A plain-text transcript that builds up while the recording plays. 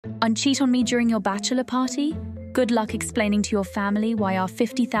Uncheat on me during your bachelor party? Good luck explaining to your family why our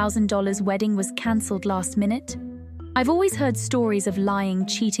 $50,000 wedding was cancelled last minute. I've always heard stories of lying,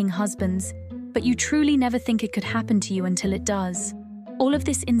 cheating husbands, but you truly never think it could happen to you until it does. All of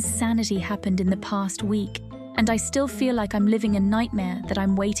this insanity happened in the past week, and I still feel like I'm living a nightmare that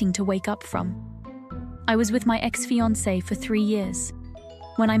I'm waiting to wake up from. I was with my ex-fiancé for 3 years.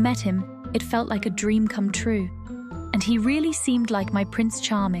 When I met him, it felt like a dream come true. And he really seemed like my Prince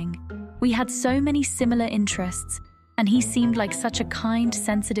Charming. We had so many similar interests, and he seemed like such a kind,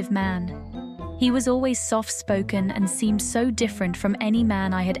 sensitive man. He was always soft-spoken and seemed so different from any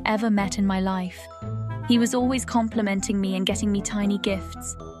man I had ever met in my life. He was always complimenting me and getting me tiny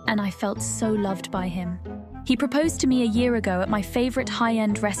gifts, and I felt so loved by him. He proposed to me a year ago at my favorite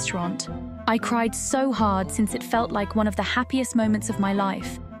high-end restaurant. I cried so hard since it felt like one of the happiest moments of my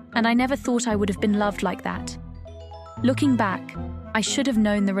life, and I never thought I would have been loved like that. Looking back, I should have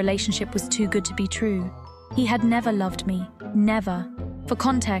known the relationship was too good to be true. He had never loved me, never. For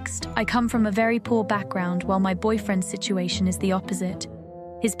context, I come from a very poor background while my boyfriend's situation is the opposite.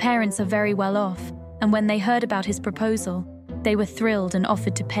 His parents are very well off, and when they heard about his proposal, they were thrilled and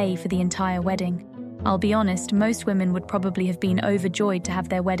offered to pay for the entire wedding. I'll be honest, most women would probably have been overjoyed to have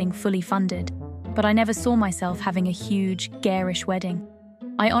their wedding fully funded, but I never saw myself having a huge, garish wedding.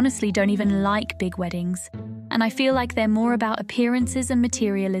 I honestly don't even like big weddings, and I feel like they're more about appearances and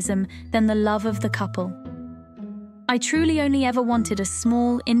materialism than the love of the couple. I truly only ever wanted a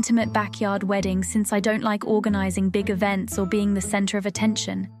small, intimate backyard wedding since I don't like organizing big events or being the center of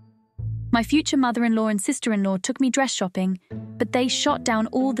attention. My future mother-in-law and sister-in-law took me dress shopping, but they shot down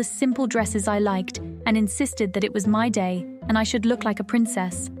all the simple dresses I liked and insisted that it was my day and I should look like a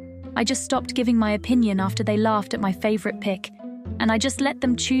princess. I just stopped giving my opinion after they laughed at my favorite pick, and I just let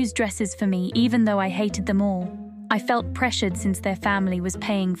them choose dresses for me even though I hated them all. I felt pressured since their family was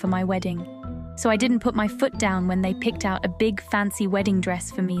paying for my wedding. So I didn't put my foot down when they picked out a big fancy wedding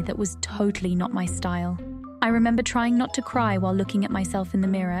dress for me that was totally not my style. I remember trying not to cry while looking at myself in the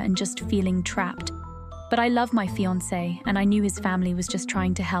mirror and just feeling trapped. But I love my fiancé, and I knew his family was just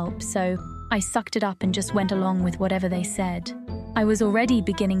trying to help, so I sucked it up and just went along with whatever they said. I was already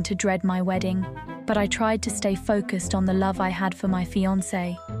beginning to dread my wedding, but I tried to stay focused on the love I had for my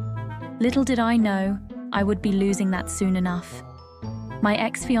fiancé. Little did I know, I would be losing that soon enough. My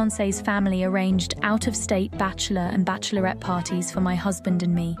ex-fiancé's family arranged out-of-state bachelor and bachelorette parties for my husband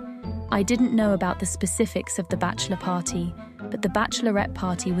and me. I didn't know about the specifics of the bachelor party, but the bachelorette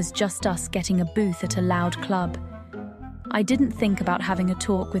party was just us getting a booth at a loud club. I didn't think about having a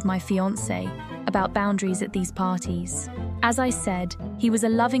talk with my fiancé about boundaries at these parties. As I said, he was a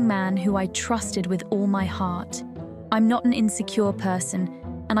loving man who I trusted with all my heart. I'm not an insecure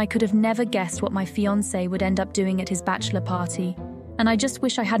person, and I could have never guessed what my fiancé would end up doing at his bachelor party. And I just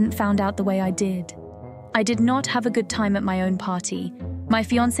wish I hadn't found out the way I did. I did not have a good time at my own party. My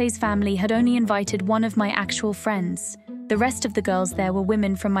fiancé's family had only invited one of my actual friends. The rest of the girls there were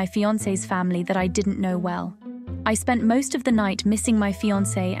women from my fiancé's family that I didn't know well. I spent most of the night missing my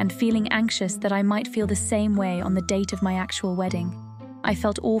fiancé and feeling anxious that I might feel the same way on the date of my actual wedding. I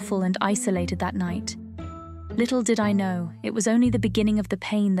felt awful and isolated that night. Little did I know, it was only the beginning of the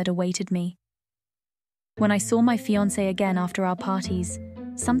pain that awaited me. When I saw my fiancé again after our parties,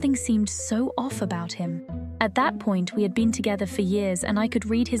 something seemed so off about him. At that point, we had been together for years and I could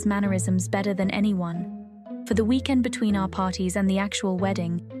read his mannerisms better than anyone. For the weekend between our parties and the actual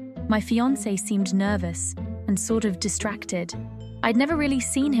wedding, my fiancé seemed nervous and sort of distracted. I'd never really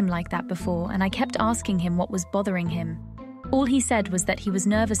seen him like that before, and I kept asking him what was bothering him. All he said was that he was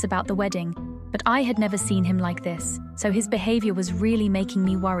nervous about the wedding, but I had never seen him like this, so his behavior was really making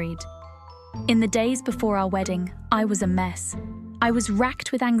me worried. In the days before our wedding, I was a mess. I was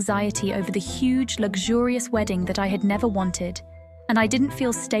racked with anxiety over the huge, luxurious wedding that I had never wanted, and I didn't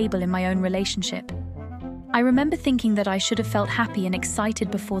feel stable in my own relationship. I remember thinking that I should have felt happy and excited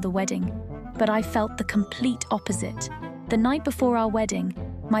before the wedding, but I felt the complete opposite. The night before our wedding,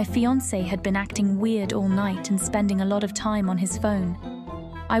 my fiancé had been acting weird all night and spending a lot of time on his phone.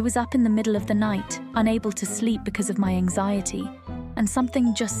 I was up in the middle of the night, unable to sleep because of my anxiety, and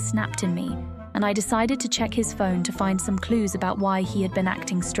something just snapped in me, and I decided to check his phone to find some clues about why he had been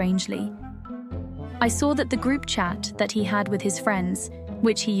acting strangely. I saw that the group chat that he had with his friends,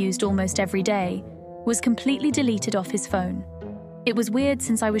 which he used almost every day, was completely deleted off his phone. It was weird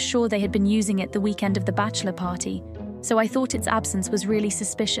since I was sure they had been using it the weekend of the bachelor party, so I thought its absence was really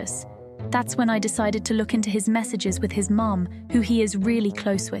suspicious. That's when I decided to look into his messages with his mum, who he is really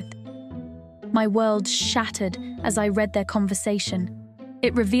close with. My world shattered as I read their conversation.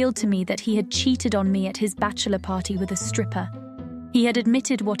 It revealed to me that he had cheated on me at his bachelor party with a stripper. He had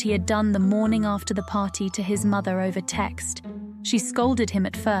admitted what he had done the morning after the party to his mother over text. She scolded him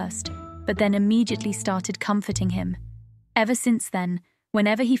at first, but then immediately started comforting him. Ever since then,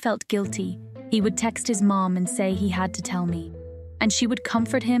 whenever he felt guilty, he would text his mom and say he had to tell me. And she would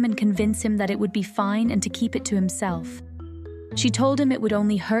comfort him and convince him that it would be fine and to keep it to himself. She told him it would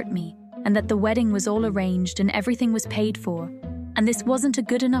only hurt me, and that the wedding was all arranged and everything was paid for, and this wasn't a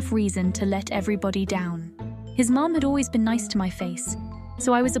good enough reason to let everybody down. His mom had always been nice to my face,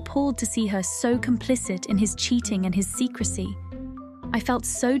 so I was appalled to see her so complicit in his cheating and his secrecy. I felt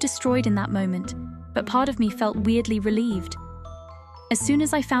so destroyed in that moment, but part of me felt weirdly relieved. As soon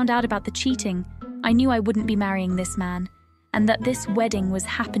as I found out about the cheating, I knew I wouldn't be marrying this man, and that this wedding was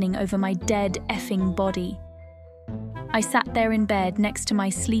happening over my dead effing body. I sat there in bed next to my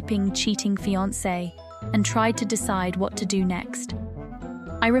sleeping, cheating fiancé and tried to decide what to do next.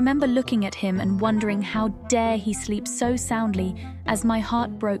 I remember looking at him and wondering how dare he sleep so soundly as my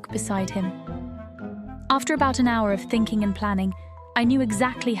heart broke beside him. After about an hour of thinking and planning, I knew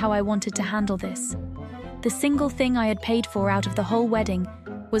exactly how I wanted to handle this. The single thing I had paid for out of the whole wedding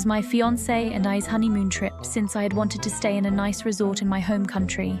was my fiancé and I's honeymoon trip, since I had wanted to stay in a nice resort in my home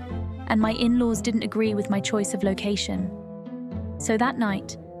country, and my in-laws didn't agree with my choice of location. So that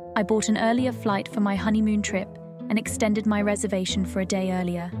night, I bought an earlier flight for my honeymoon trip and extended my reservation for a day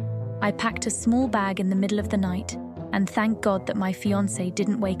earlier. I packed a small bag in the middle of the night, and thank God that my fiancé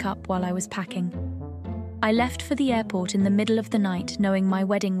didn't wake up while I was packing. I left for the airport in the middle of the night, knowing my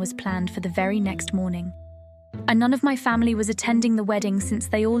wedding was planned for the very next morning. And none of my family was attending the wedding since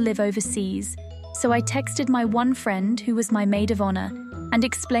they all live overseas, so I texted my one friend, who was my maid of honor, and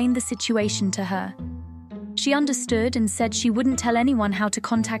explained the situation to her. She understood and said she wouldn't tell anyone how to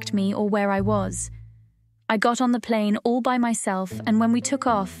contact me or where I was. I got on the plane all by myself, and when we took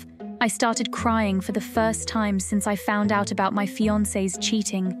off, I started crying for the first time since I found out about my fiancé's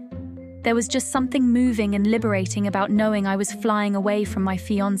cheating. There was just something moving and liberating about knowing I was flying away from my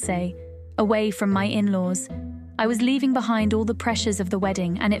fiancé, away from my in-laws. I was leaving behind all the pressures of the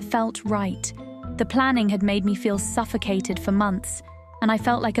wedding, and it felt right. The planning had made me feel suffocated for months, and I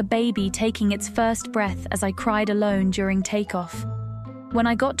felt like a baby taking its first breath as I cried alone during takeoff. When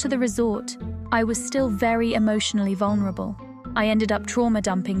I got to the resort, I was still very emotionally vulnerable. I ended up trauma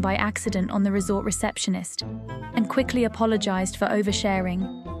dumping by accident on the resort receptionist and quickly apologized for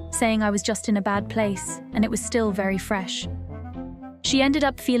oversharing, saying I was just in a bad place and it was still very fresh. She ended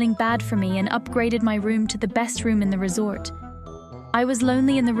up feeling bad for me and upgraded my room to the best room in the resort. I was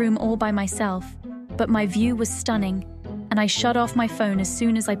lonely in the room all by myself, but my view was stunning, and I shut off my phone as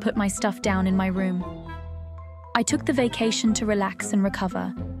soon as I put my stuff down in my room. I took the vacation to relax and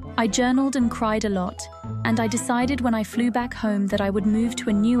recover. I journaled and cried a lot, and I decided when I flew back home that I would move to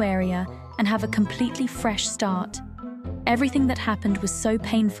a new area and have a completely fresh start. Everything that happened was so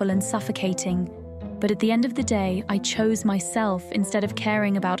painful and suffocating, but at the end of the day, I chose myself instead of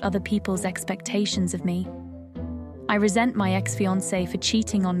caring about other people's expectations of me. I resent my ex-fiancé for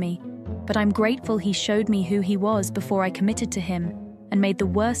cheating on me, but I'm grateful he showed me who he was before I committed to him and made the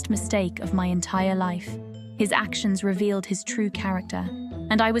worst mistake of my entire life. His actions revealed his true character,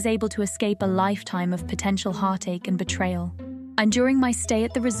 and I was able to escape a lifetime of potential heartache and betrayal. And during my stay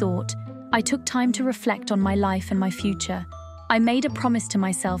at the resort, I took time to reflect on my life and my future. I made a promise to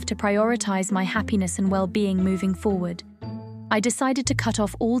myself to prioritize my happiness and well-being moving forward. I decided to cut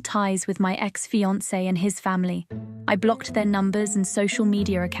off all ties with my ex-fiancé and his family. I blocked their numbers and social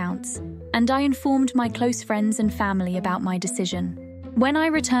media accounts, and I informed my close friends and family about my decision. When I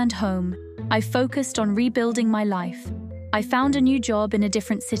returned home, I focused on rebuilding my life. I found a new job in a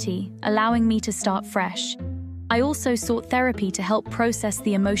different city, allowing me to start fresh. I also sought therapy to help process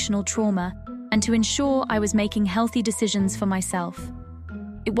the emotional trauma and to ensure I was making healthy decisions for myself.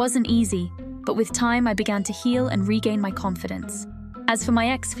 It wasn't easy, but with time I began to heal and regain my confidence. As for my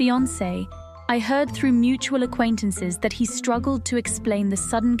ex-fiancé, I heard through mutual acquaintances that he struggled to explain the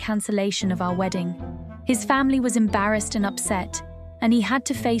sudden cancellation of our wedding. His family was embarrassed and upset, and he had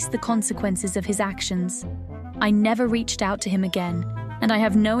to face the consequences of his actions. I never reached out to him again, and I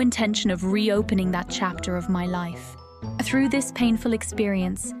have no intention of reopening that chapter of my life. Through this painful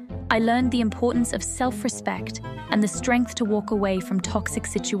experience, I learned the importance of self-respect and the strength to walk away from toxic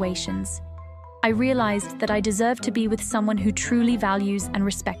situations. I realized that I deserve to be with someone who truly values and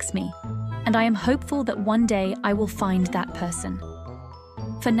respects me, and I am hopeful that one day I will find that person.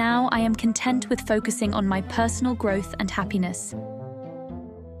 For now, I am content with focusing on my personal growth and happiness.